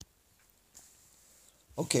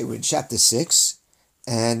Okay, we're in chapter 6,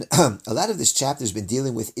 and a lot of this chapter has been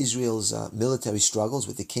dealing with Israel's military struggles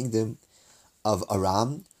with the kingdom of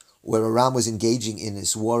Aram, where Aram was engaging in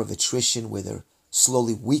this war of attrition, where they're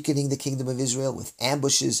slowly weakening the kingdom of Israel with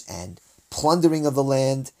ambushes and plundering of the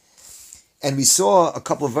land. And we saw a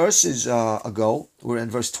couple of verses ago, we're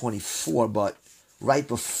in verse 24, but right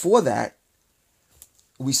before that,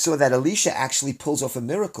 we saw that Elisha actually pulls off a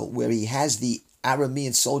miracle where he has the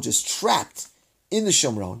Aramean soldiers trapped in the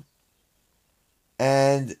Shomron,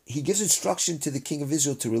 and he gives instruction to the king of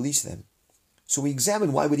Israel to release them. So we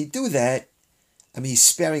examine why would he do that. I mean, he's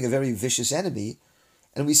sparing a very vicious enemy,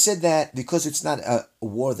 and we said that because it's not a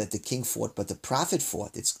war that the king fought, but the prophet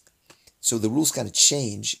fought. So the rules kind of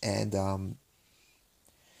change, and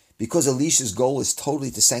because Elisha's goal is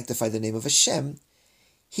totally to sanctify the name of Hashem,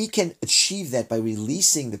 he can achieve that by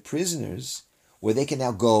releasing the prisoners, where they can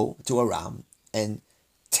now go to Aram and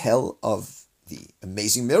tell of the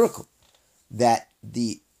amazing miracle that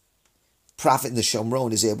the prophet in the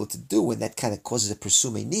Shomron is able to do, and that kind of causes a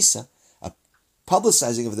Persume Nisa, a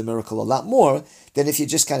publicizing of the miracle a lot more than if you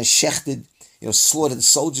just kind of shechted, slaughtered the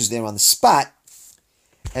soldiers there on the spot.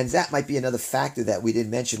 And that might be another factor that we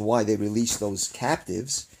didn't mention why they released those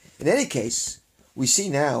captives. In any case, we see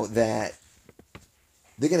now that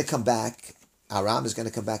they're going to come back. Aram is going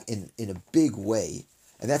to come back in a big way.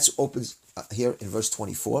 And that opens here in verse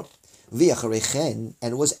 24. And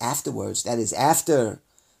it was afterwards, that is after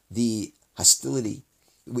the hostility,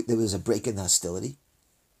 there was a break in the hostility.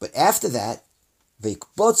 But after that, the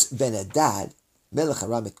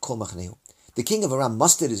king of Aram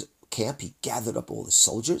mustered his camp. He gathered up all his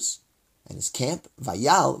soldiers and his camp.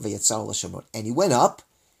 And he went up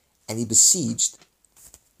and he besieged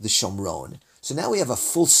the Shomron. So now we have a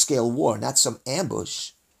full-scale war, not some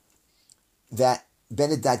ambush that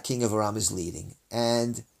Ben-Hadad, king of Aram, is leading.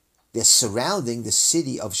 And they're surrounding the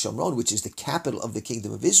city of Shomron, which is the capital of the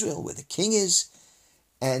kingdom of Israel, where the king is.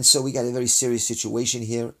 And so we got a very serious situation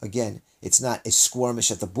here. Again, it's not a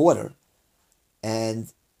skirmish at the border,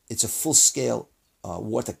 and it's a full-scale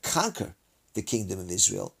war to conquer the kingdom of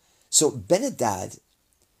Israel. So Ben-Hadad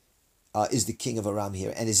is the king of Aram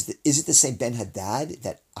here. And is it the same Ben-Hadad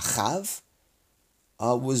that Achav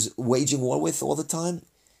was waging war with all the time?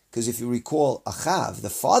 Because if you recall, Achav, the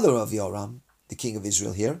father of Yoram, the king of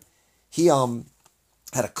Israel here, he had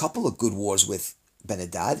a couple of good wars with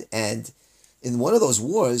Ben-Hadad, and in one of those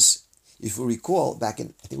wars, if you recall, back in,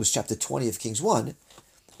 I think it was chapter 20 of Kings 1,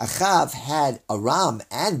 Achav had Aram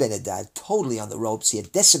and Ben-Hadad totally on the ropes. He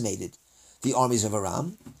had decimated the armies of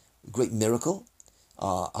Aram, a great miracle.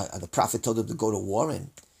 The prophet told him to go to war, and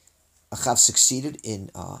Achav succeeded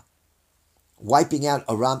in wiping out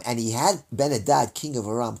Aram, and he had Ben-Hadad, king of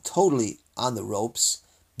Aram, totally on the ropes,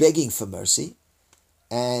 begging for mercy.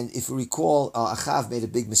 And if you recall, Achav made a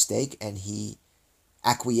big mistake, and he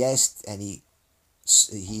acquiesced, and he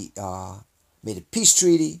made a peace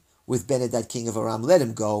treaty with Ben-Hadad, king of Aram, let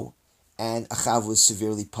him go, and Achav was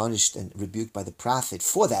severely punished and rebuked by the prophet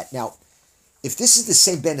for that. Now, if this is the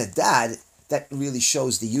same Ben-Hadad, that really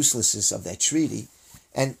shows the uselessness of that treaty,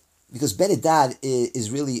 and because Ben-Hadad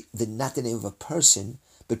is really not the name of a person,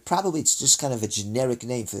 but probably it's just kind of a generic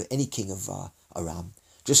name for any king of Aram,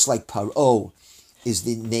 just like Paro is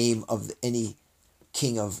the name of any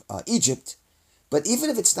king of Egypt. But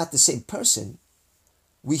even if it's not the same person,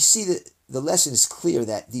 we see that the lesson is clear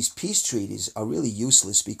that these peace treaties are really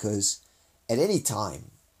useless, because at any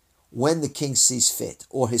time, when the king sees fit,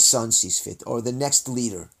 or his son sees fit, or the next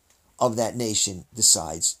leader of that nation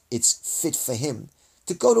decides it's fit for him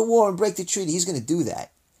to go to war and break the treaty, he's going to do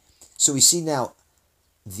that. So we see now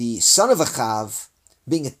the son of Achav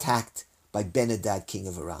being attacked by Ben-Hadad, king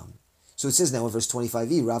of Aram. So it says now in verse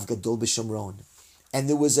 25, Rav Gadol b'Shomron. And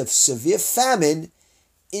there was a severe famine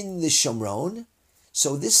in the Shomron.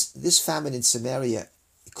 So this famine in Samaria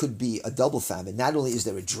could be a double famine. Not only is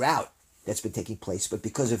there a drought that's been taking place, but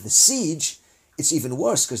because of the siege, it's even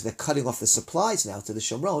worse, because they're cutting off the supplies now to the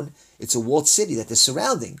Shomron. It's a walled city that they're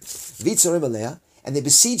surrounding. Vitzarim alea, and they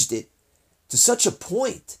besieged it to such a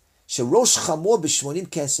point, sherosh chamor b'shmonim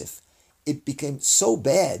kesef. It became so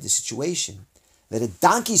bad, the situation, that a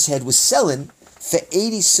donkey's head was selling for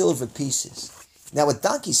 80 silver pieces. Now, a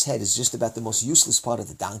donkey's head is just about the most useless part of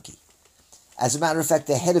the donkey. As a matter of fact,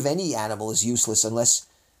 the head of any animal is useless unless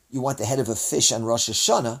you want the head of a fish on Rosh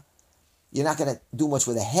Hashanah. You're not going to do much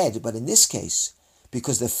with a head, but in this case,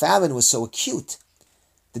 because the famine was so acute,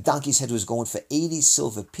 the donkey's head was going for 80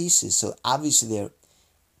 silver pieces. So obviously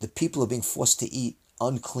the people are being forced to eat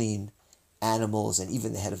unclean animals and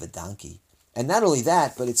even the head of a donkey. And not only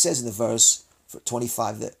that, but it says in the verse, for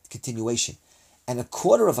 25, the continuation, and a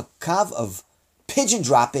quarter of a kav of pigeon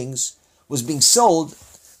droppings was being sold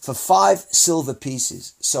for 5 silver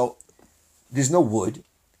pieces. So there's no wood,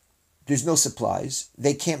 there's no supplies,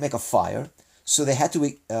 they can't make a fire, so they had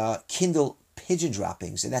to kindle pigeon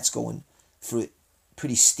droppings, and that's going for a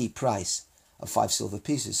pretty steep price of 5 silver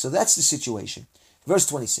pieces. So that's the situation. Verse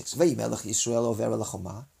 26.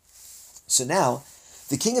 So now,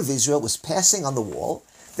 the king of Israel was passing on the wall.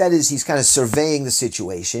 That is, he's kind of surveying the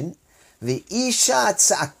situation. Ve'isha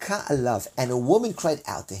tza'aka alav, and a woman cried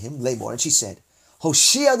out to him, Lamor, and she said,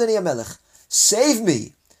 Hoshia Adonai HaMelech, save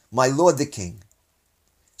me, my lord the king.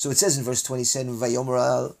 So it says in verse 27,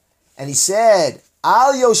 Vayomer, and he said,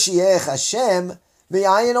 Al Yoshiech Hashem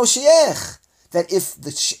me'ayin Oshiech, that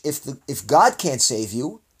if God can't save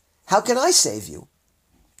you, how can I save you?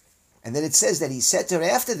 And then it says that he said to her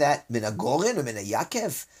after that, Min hagoren or min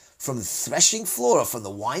hayakev, from the threshing floor or from the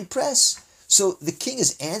wine press. So the king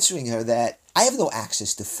is answering her that I have no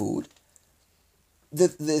access to food.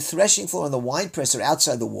 The threshing floor and the wine press are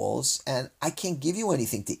outside the walls, and I can't give you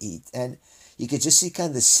anything to eat. And you could just see kind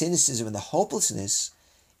of the cynicism and the hopelessness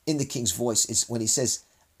in the king's voice is when he says,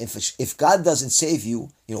 if God doesn't save you,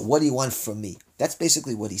 what do you want from me? That's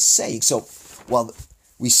basically what he's saying. So while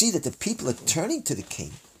we see that the people are turning to the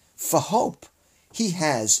king for hope, he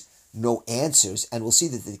has no answers, and we'll see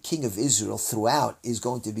that the king of Israel throughout is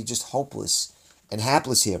going to be just hopeless and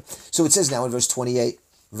hapless here. So it says now in verse 28,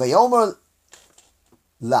 Vayomer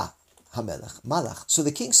la hamelech malach. So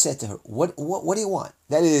the king said to her, what do you want?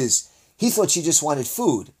 That is, he thought she just wanted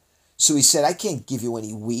food. So he said, I can't give you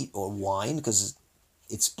any wheat or wine because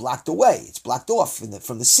it's blocked away. It's blocked off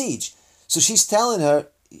from the siege. So she's telling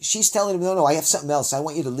him, no, I have something else. I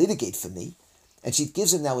want you to litigate for me. And she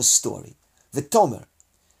gives him now a story. The Tomer,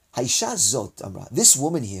 Haisha Zot Amra, this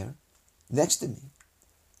woman here, next to me,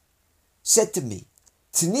 said to me,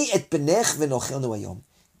 Tni et benech v'nochelnu hayom.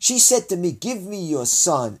 She said to me, give me your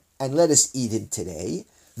son and let us eat him today.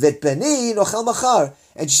 Vet beni nochel machar.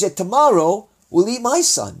 And she said, tomorrow we'll eat my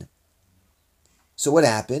son. So what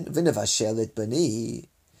happened? V'nevashel et beni.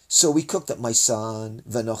 So we cooked up my son,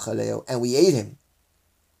 v'nochaleo, and we ate him.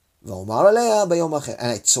 V'omar alea bayom acher.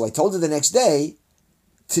 And so I told her the next day,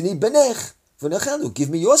 Tni benech v'nochelnu, give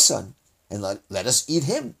me your son and let us eat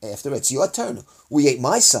him. After it's your turn. We ate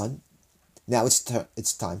my son. Now it's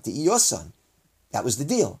time to eat your son. That was the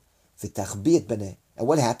deal. And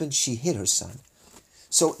what happened? She hid her son.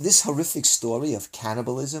 So this horrific story of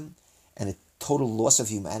cannibalism and a total loss of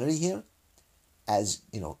humanity here, as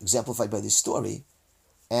exemplified by this story,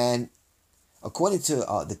 and according to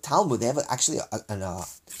the Talmud, they have actually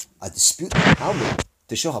a dispute in the Talmud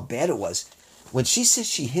to show how bad it was. When she says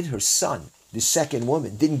she hid her son, the second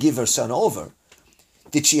woman didn't give her son over.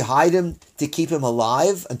 Did she hide him to keep him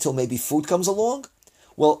alive until maybe food comes along?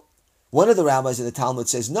 Well, one of the rabbis of the Talmud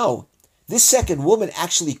says, no, this second woman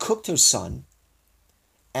actually cooked her son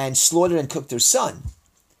and slaughtered and cooked her son.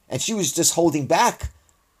 And she was just holding back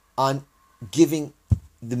on giving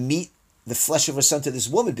the meat, the flesh of her son to this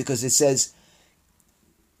woman, because it says,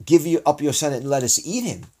 give up your son and let us eat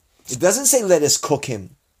him. It doesn't say let us cook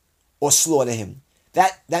him or slaughter him.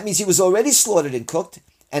 That means he was already slaughtered and cooked,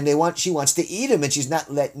 and she wants to eat him, and she's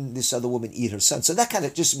not letting this other woman eat her son. So that kind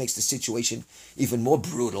of just makes the situation even more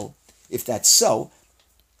brutal, if that's so.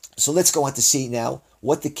 So let's go on to see now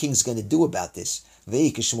what the king's going to do about this. When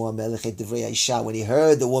he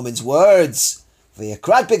heard the woman's words, he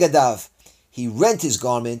rent his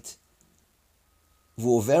garment,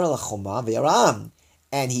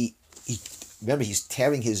 and he remember, he's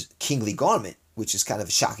tearing his kingly garment, which is kind of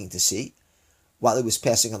shocking to see, while he was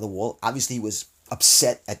passing on the wall. Obviously, he was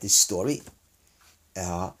upset at this story.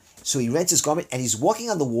 So he rents his garment, and he's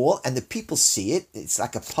walking on the wall, and the people see it. It's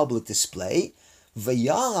like a public display.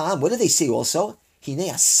 What do they see also?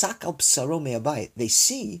 They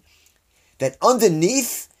see that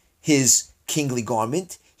underneath his kingly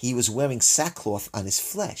garment, he was wearing sackcloth on his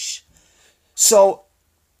flesh. So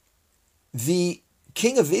the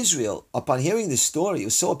king of Israel, upon hearing this story,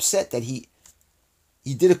 was so upset that he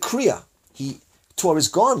did a kriya. He tore his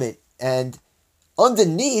garment, and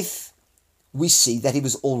underneath we see that he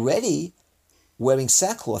was already wearing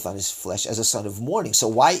sackcloth on his flesh as a sign of mourning. So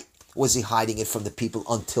why was he hiding it from the people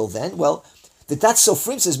until then? Well, the Dat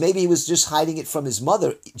Sofrim says maybe he was just hiding it from his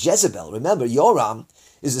mother, Jezebel. Remember, Yoram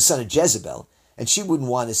is the son of Jezebel, and she wouldn't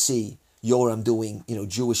want to see Yoram doing,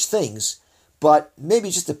 Jewish things. But maybe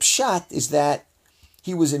just the pshat is that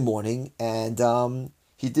he was in mourning, and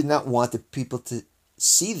he did not want the people to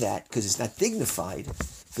see that, because it's not dignified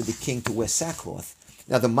for the king to wear sackcloth.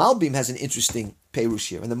 Now, the Malbim has an interesting perush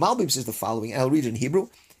here, and the Malbim says the following, and I'll read it in Hebrew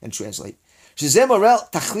and translate.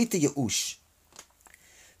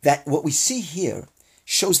 that what we see here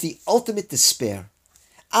shows the ultimate despair.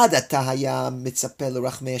 Up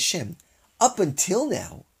until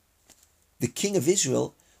now, the king of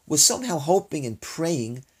Israel was somehow hoping and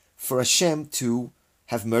praying for Hashem to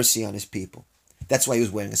have mercy on his people. That's why he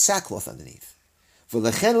was wearing a sackcloth underneath. So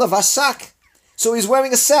he was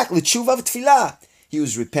wearing a sack. He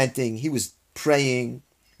was repenting. He was praying.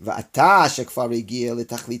 But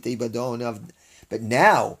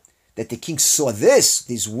now that the king saw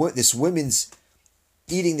this women's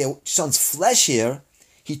eating their son's flesh here,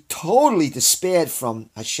 he totally despaired from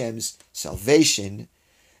Hashem's salvation.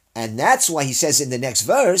 And that's why he says in the next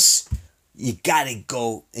verse, you gotta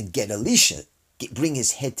go and get Elisha, bring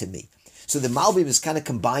his head to me. So the Malbim is kind of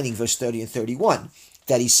combining verse 30 and 31,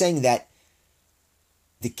 that he's saying that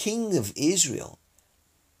the king of Israel,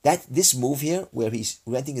 that this move here where he's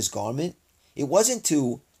renting his garment, it wasn't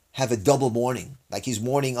to have a double mourning, like he's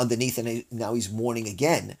mourning underneath and now he's mourning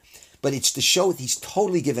again, but it's to show that he's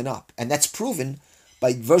totally given up. And that's proven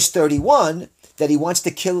by verse 31 that he wants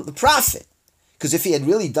to kill the prophet. Because if he had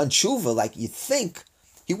really done tshuva like you'd think,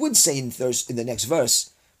 he would say in the next verse,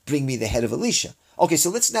 bring me the head of Elisha. Okay, so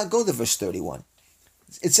let's now go to verse 31.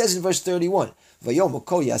 It says in verse 31, so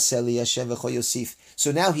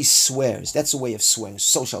now he swears. That's a way of swearing.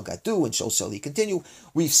 So shall God do, and so shall he continue.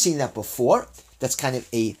 We've seen that before. That's kind of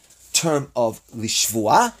a term of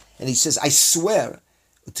lishvua. And he says, I swear,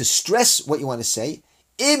 to stress what you want to say,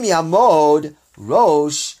 Im yamod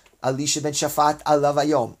rosh Elisha ben Shaphat alav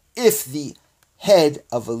hayom. If the head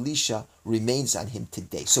of Elisha remains on him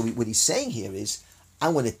today. So what he's saying here is, I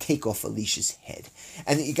want to take off Elisha's head.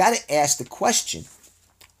 And you got to ask the question,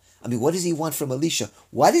 what does he want from Elisha?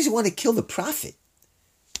 Why does he want to kill the prophet?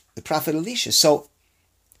 The prophet Elisha. So,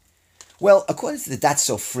 well, according to the Dat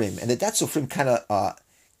Sofrim, and the Dat Sofrim kind of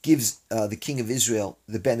gives the king of Israel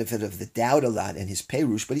the benefit of the doubt a lot in his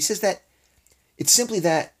Perush, but he says that it's simply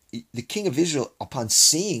that the king of Israel, upon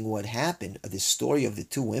seeing what happened, this story of the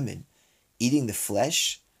two women eating the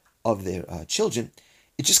flesh of their children,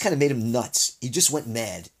 it just kind of made him nuts. He just went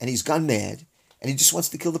mad, and he's gone mad, and he just wants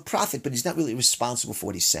to kill the prophet, but he's not really responsible for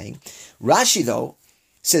what he's saying. Rashi, though,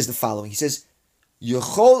 says the following. He says,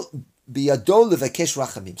 Yochol biyado levakesh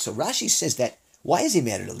rachamim. So Rashi says that, why is he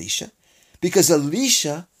mad at Elisha? Because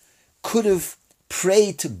Elisha could have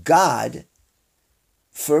prayed to God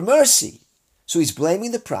for mercy. So he's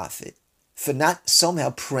blaming the prophet for not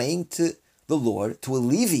somehow praying to the Lord to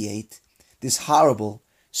alleviate this horrible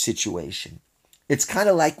situation. It's kind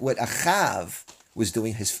of like what Achav was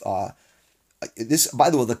doing. By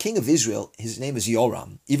the way, the king of Israel, his name is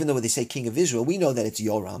Yoram. Even though they say king of Israel, we know that it's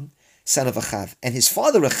Yoram, son of Achav. And his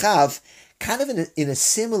father Achav, kind of in a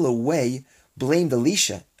similar way, blamed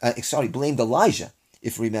Elijah.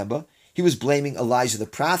 If you remember, he was blaming Elijah the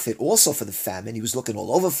prophet also for the famine. He was looking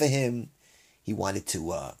all over for him. He wanted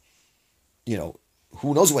to,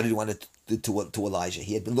 who knows what he wanted to Elijah.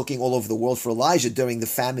 He had been looking all over the world for Elijah during the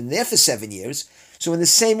famine there for 7 years. So in the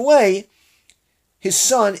same way, his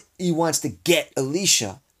son, he wants to get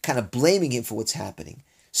Elisha, kind of blaming him for what's happening.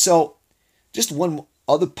 So just one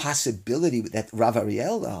other possibility that Rav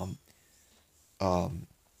Ariel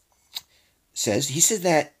says, he said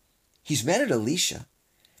that he's mad at Elisha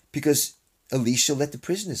because Elisha let the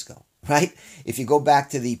prisoners go, right? If you go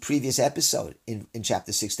back to the previous episode in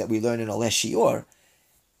chapter 6 that we learned in Oleh Shior,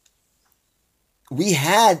 we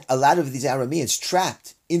had a lot of these Arameans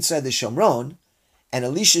trapped inside the Shomron, and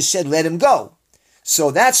Elisha said, let him go.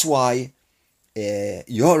 So that's why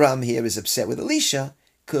Yoram here is upset with Elisha,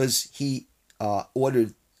 because he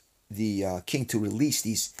ordered the king to release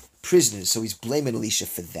these prisoners. So he's blaming Elisha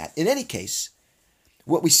for that. In any case,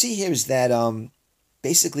 what we see here is that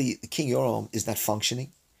basically King Yoram is not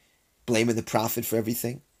functioning, blaming the prophet for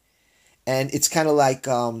everything. And it's kind of like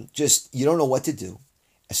just, you don't know what to do.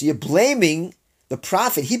 So you're blaming the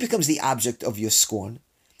prophet. He becomes the object of your scorn.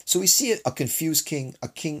 So we see a confused king, a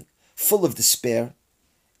king full of despair,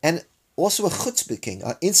 and also a chutzpah king,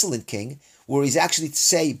 an insolent king, where he's actually to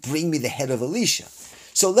say, bring me the head of Elisha.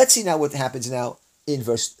 So let's see now what happens now in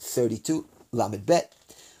verse 32, Lamed Bet.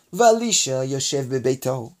 V'Elisha yoshev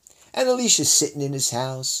bebeito. And Elisha's sitting in his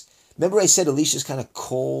house. Remember I said Elisha's kind of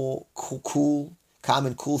cool, calm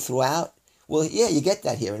and cool throughout? Well, yeah, you get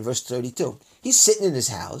that here in verse 32. He's sitting in his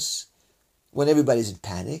house when everybody's in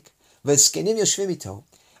panic. V'zkenim yoshvim ito.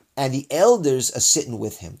 And the elders are sitting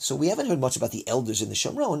with him. So we haven't heard much about the elders in the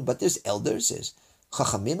Shomron, but there's elders, there's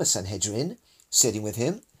Chachamim, a Sanhedrin, sitting with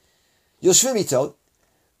him. Yoshvim ito,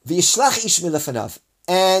 v'yishlach ish milefanav,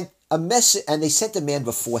 and they sent a man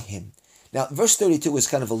before him. Now, verse 32 is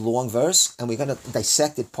kind of a long verse, and we're going to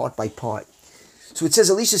dissect it part by part. So it says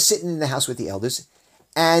Elisha's sitting in the house with the elders,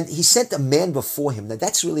 And he sent a man before him. Now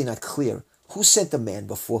that's really not clear. Who sent a man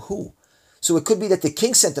before who? So it could be that the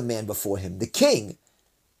king sent a man before him. The king,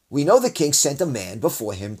 we know the king sent a man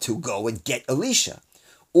before him to go and get Elisha.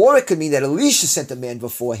 Or it could mean that Elisha sent a man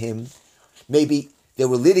before him. Maybe they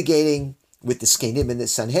were litigating with the Skenim and the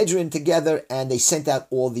Sanhedrin together, and they sent out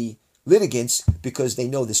all the litigants because they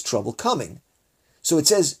know there's trouble coming. So it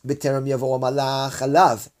says, B'terem yavo malach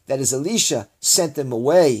alav, that is, Elisha sent them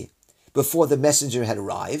away before the messenger had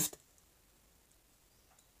arrived.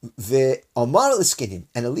 The Omar l'Skenim,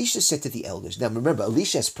 and Elisha said to the elders. Now remember,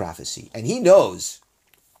 Elisha has prophecy, and he knows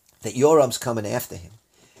that Yoram's coming after him.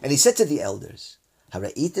 And he said to the elders,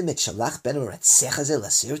 Haraitim et shalach ben meratzech hazeh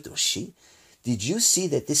lasir doshi? Did you see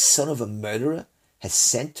that this son of a murderer has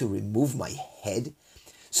sent to remove my head?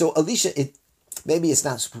 So Elisha, maybe it's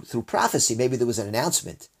not through prophecy, maybe there was an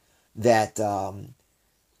announcement that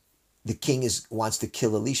the king wants to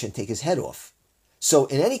kill Elisha and take his head off. So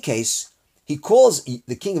in any case, he calls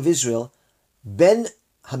the king of Israel Ben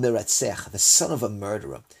Hamiratzech, the son of a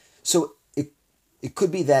murderer. So it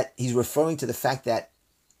could be that he's referring to the fact that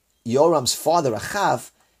Yoram's father,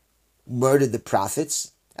 Achav, murdered the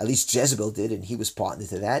prophets. At least Jezebel did, and he was partner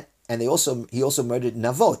to that. And he also murdered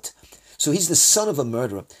Navot. So he's the son of a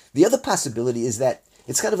murderer. The other possibility is that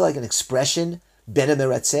it's kind of like an expression, Ben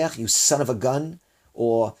Hamiratzech, you son of a gun,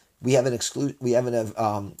 or we have a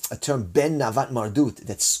term Ben Navat Mardut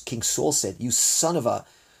that King Saul said, you son of a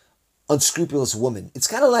unscrupulous woman. It's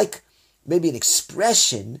kind of like maybe an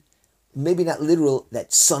expression, maybe not literal,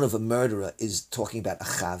 that son of a murderer is talking about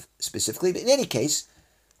Achav specifically. But in any case,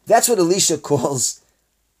 that's what Elisha calls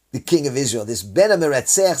the king of Israel. This Ben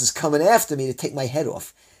Hamiratzech is coming after me to take my head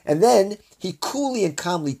off. And then he coolly and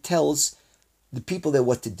calmly tells the people there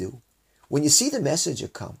what to do. When you see the messenger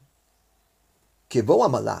come, Kibo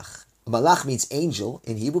malach. Malach means angel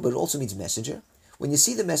in Hebrew, but it also means messenger. When you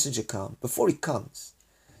see the messenger come, before he comes,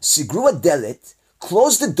 Sigru adelet,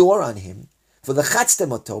 close the door on him, for the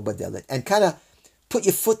chatztemoto badelet, and kind of put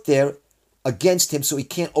your foot there against him so he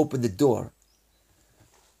can't open the door.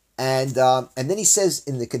 And then he says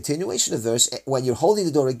in the continuation of the verse, when you're holding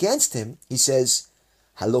the door against him, he says,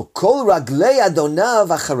 Halo kol raglei adonav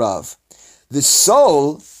acharav. The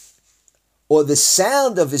soul or the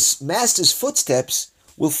sound of his master's footsteps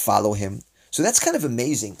will follow him. So that's kind of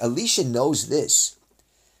amazing. Elisha knows this.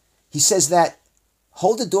 He says that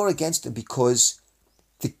hold the door against him because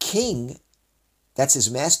the king, that's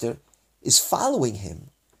his master, is following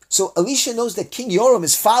him. So Elisha knows that King Yoram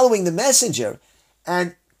is following the messenger,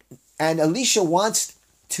 and Elisha wants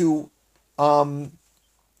to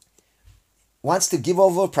give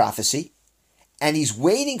over a prophecy, and he's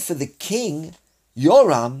waiting for the king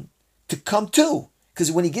Yoram to come too,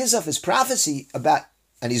 because when he gives off his prophecy about,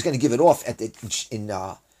 and he's going to give it off in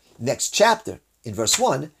next chapter in verse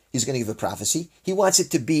 1, he's going to give a prophecy. He wants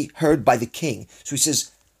it to be heard by the king. So he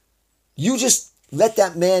says, "You just let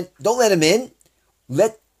that man, don't let him in.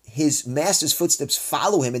 Let his master's footsteps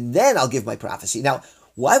follow him, and then I'll give my prophecy." Now,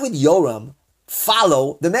 why would Yoram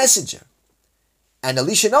follow the messenger? And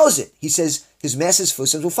Elisha knows it. He says his master's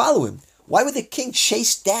footsteps will follow him. Why would the king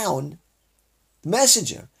chase down the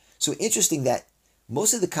messenger? So interesting that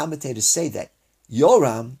most of the commentators say that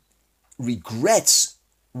Yoram regrets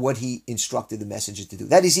what he instructed the messenger to do.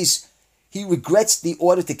 That is, he regrets the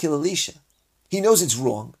order to kill Elisha. He knows it's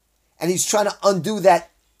wrong, and he's trying to undo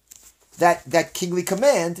that kingly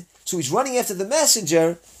command. So he's running after the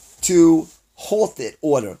messenger to halt that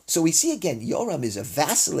order. So we see again, Yoram is a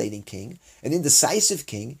vacillating king, an indecisive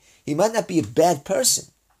king. He might not be a bad person.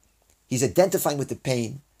 He's identifying with the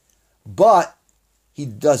pain, but he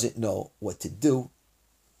doesn't know what to do.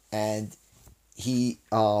 And he,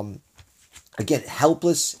 again,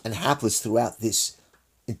 helpless and hapless throughout this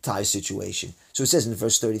entire situation. So it says in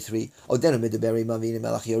verse 33,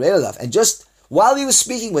 and just while he was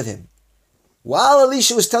speaking with him, while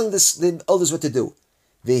Elisha was telling the elders what to do,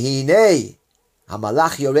 the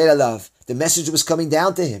messenger was coming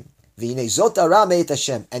down to him. And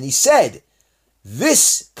he said,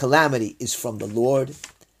 "This calamity is from the Lord.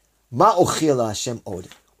 What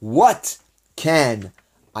can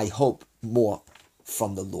I hope more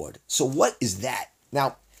from the Lord?" So what is that?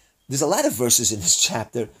 Now, there's a lot of verses in this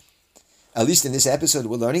chapter, at least in this episode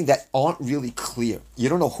we're learning, that aren't really clear. You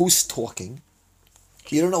don't know who's talking.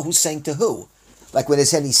 You don't know who's saying to who. Like when it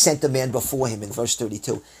said he sent a man before him in verse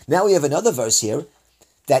 32. Now we have another verse here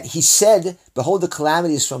that he said, "Behold, the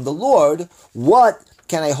calamity is from the Lord. What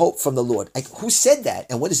can I hope from the Lord?" Who said that,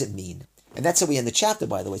 and what does it mean? And that's how we end the chapter,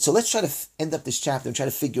 by the way. So let's try to end up this chapter and try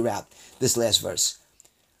to figure out this last verse.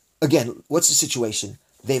 Again, what's the situation?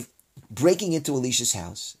 They've breaking into Elisha's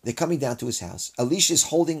house. They're coming down to his house. Elisha is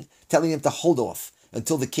telling them to hold off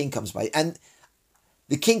until the king comes by. And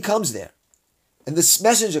the king comes there. And this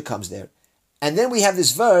messenger comes there. And then we have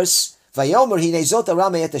this verse, Vayomer hinei zot hara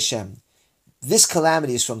me'et Hashem. This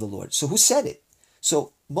calamity is from the Lord. So who said it?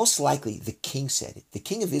 So most likely the king said it. The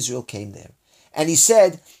king of Israel came there. And he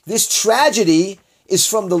said, this tragedy is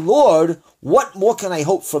from the Lord. What more can I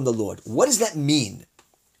hope from the Lord? What does that mean?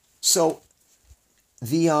 So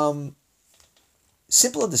the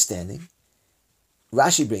simple understanding,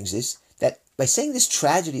 Rashi brings this, that by saying this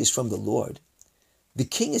tragedy is from the Lord, the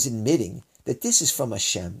king is admitting that this is from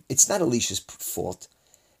Hashem. It's not Elisha's fault.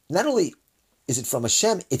 Not only is it from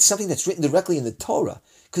Hashem, it's something that's written directly in the Torah.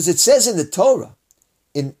 Because it says in the Torah,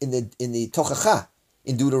 in the Tochacha,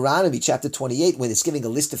 in Deuteronomy chapter 28, when it's giving a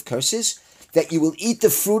list of curses, that you will eat the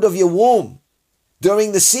fruit of your womb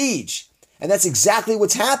during the siege. And that's exactly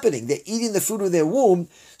what's happening. They're eating the fruit of their womb.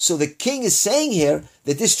 So the king is saying here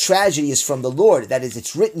that this tragedy is from the Lord. That is,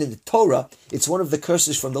 it's written in the Torah. It's one of the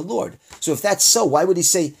curses from the Lord. So if that's so, why would he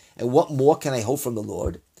say, and what more can I hope from the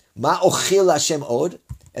Lord? Ma ochil Hashem od,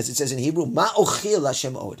 as it says in Hebrew, ma ochil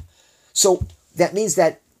Hashem od. So that means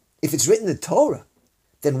that if it's written in the Torah,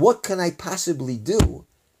 then what can I possibly do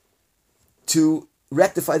to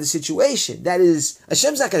rectify the situation? That is,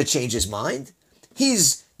 Hashem's not going to change his mind.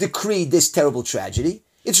 He's decreed this terrible tragedy.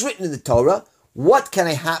 It's written in the Torah. What can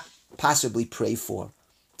I possibly pray for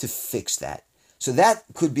to fix that? So that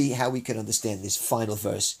could be how we can understand this final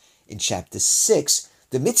verse in chapter 6.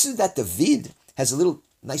 The mitzvah that David has a little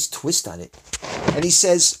nice twist on it. And he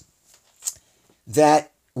says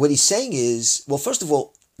that what he's saying is, well, first of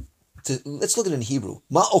all, let's look at it in Hebrew.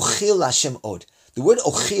 Ma ochil Hashem od. The word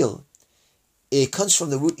ochil, it comes from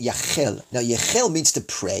the root yachel. Now, yachel means to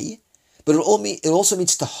pray, but it also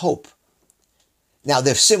means to hope. Now,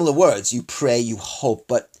 they're similar words. You pray, you hope.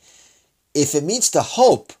 But if it means to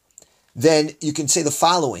hope, then you can say the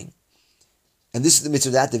following. And this is the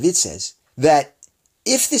mitzvah that David says, that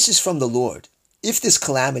if this is from the Lord, if this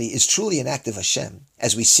calamity is truly an act of Hashem,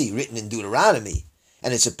 as we see written in Deuteronomy,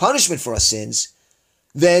 and it's a punishment for our sins,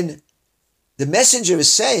 then the messenger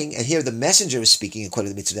is saying, and here the messenger is speaking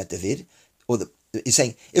according to the mitzvah that David, he's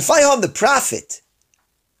saying, if I harm the prophet,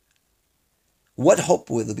 what hope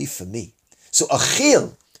will there be for me? So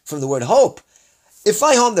achil, from the word hope, if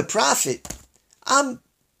I harm the prophet,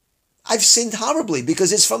 I've sinned horribly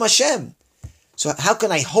because it's from Hashem. So how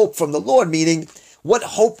can I hope from the Lord? Meaning, what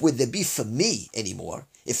hope would there be for me anymore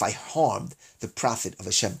if I harmed the prophet of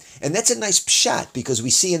Hashem? And that's a nice pshat, because we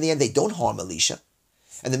see in the end they don't harm Elisha.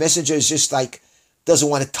 And the messenger is just like, doesn't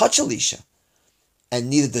want to touch Elisha. And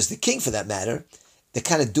neither does the king, for that matter. They're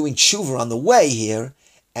kind of doing tshuva on the way here.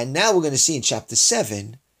 And now we're going to see in chapter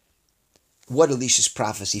 7 what Elisha's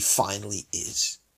prophecy finally is.